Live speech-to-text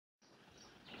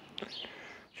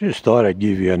Just thought I'd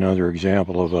give you another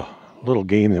example of a little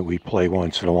game that we play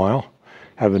once in a while.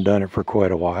 Haven't done it for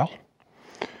quite a while.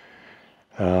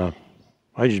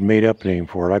 I just made up a name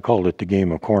for it. I called it the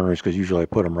game of corners because usually I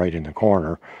put them right in the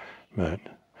corner. But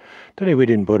today we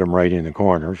didn't put them right in the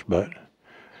corners. But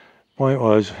the point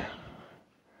was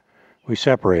we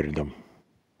separated them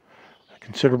a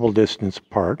considerable distance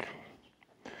apart.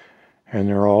 And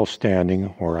they're all standing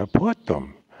where I put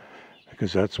them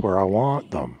because that's where I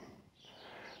want them.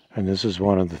 And this is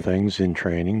one of the things in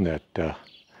training that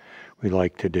we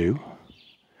like to do.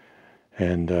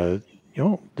 And,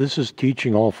 this is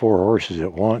teaching all four horses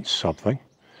at once something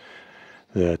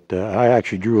that I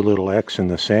actually drew a little X in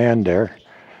the sand there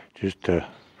just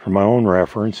for my own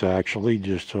reference, actually,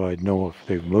 just so I'd know if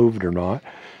they've moved or not.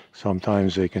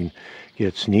 Sometimes they can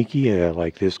get sneaky,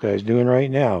 like this guy's doing right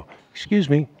now. Excuse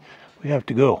me, we have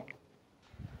to go.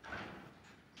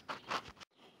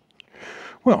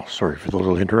 Well, sorry for the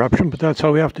little interruption, but that's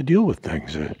how we have to deal with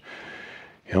things.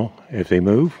 If they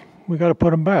move, we got to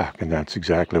put them back, and that's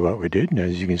exactly what we did. And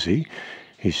as you can see,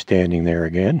 he's standing there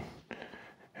again.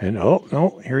 And oh,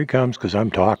 no, here he comes because I'm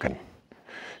talking.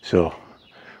 So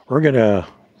we're going to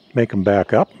make him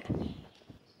back up.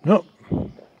 Nope. We're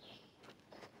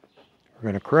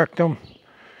going to correct him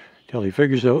till he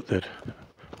figures out that,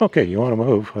 okay, you want to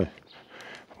move. I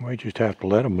might just have to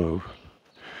let him move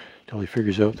till he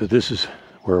figures out that this is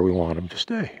where we want him to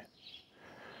stay.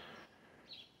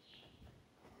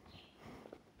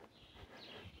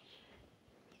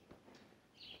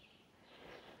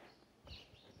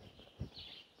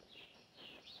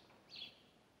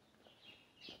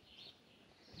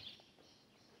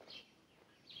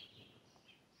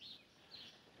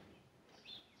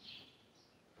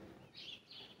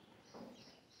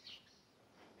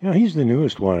 He's the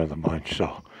newest one of the bunch,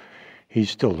 so he's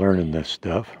still learning this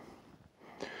stuff.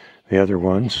 The other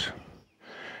ones,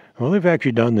 well, they've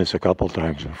actually done this a couple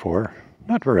times before.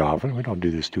 Not very often. We don't do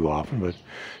this too often, but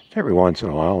every once in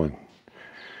a while, and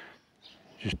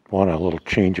just want a little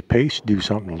change of pace, do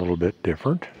something a little bit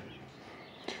different.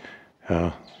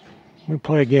 We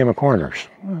play a game of corners.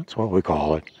 That's what we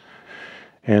call it.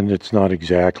 And it's not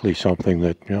exactly something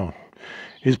that,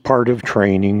 is part of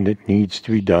training that needs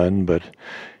to be done, but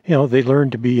they learn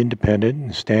to be independent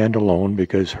and stand alone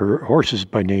because horses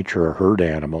by nature are herd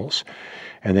animals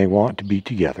and they want to be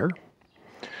together.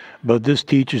 But this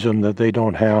teaches them that they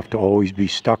don't have to always be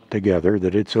stuck together,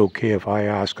 that it's okay if I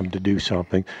ask them to do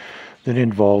something that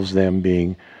involves them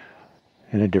being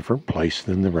in a different place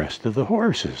than the rest of the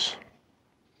horses.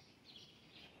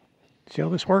 See how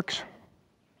this works?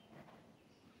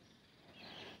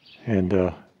 And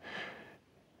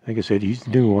like I said, he's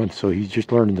the new one, so he's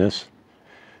just learning this.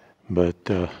 But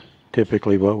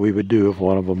typically what we would do if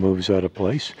one of them moves out of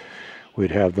place,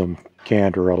 we'd have them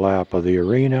canter a lap of the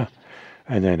arena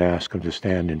and then ask them to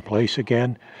stand in place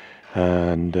again.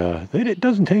 And it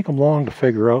doesn't take them long to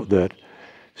figure out that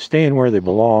staying where they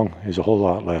belong is a whole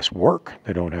lot less work.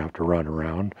 They don't have to run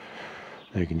around.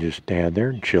 They can just stand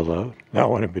there and chill out. That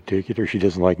one in particular, she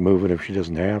doesn't like moving if she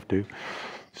doesn't have to.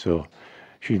 So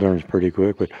she learns pretty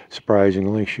quick, but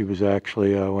surprisingly, she was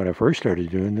actually, when I first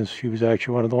started doing this, she was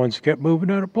actually one of the ones that kept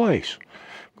moving out of place.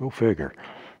 Go figure.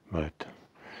 But,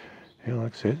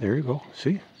 like I said, there you go.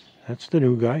 See, that's the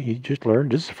new guy. He just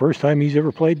learned. This is the first time he's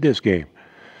ever played this game.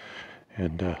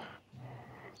 And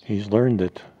he's learned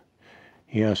that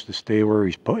he has to stay where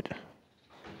he's put.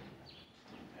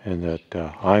 And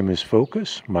that I'm his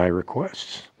focus, my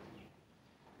requests.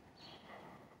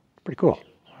 Pretty cool.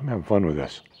 I'm having fun with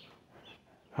this.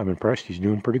 I'm impressed. He's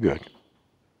doing pretty good.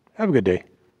 Have a good day.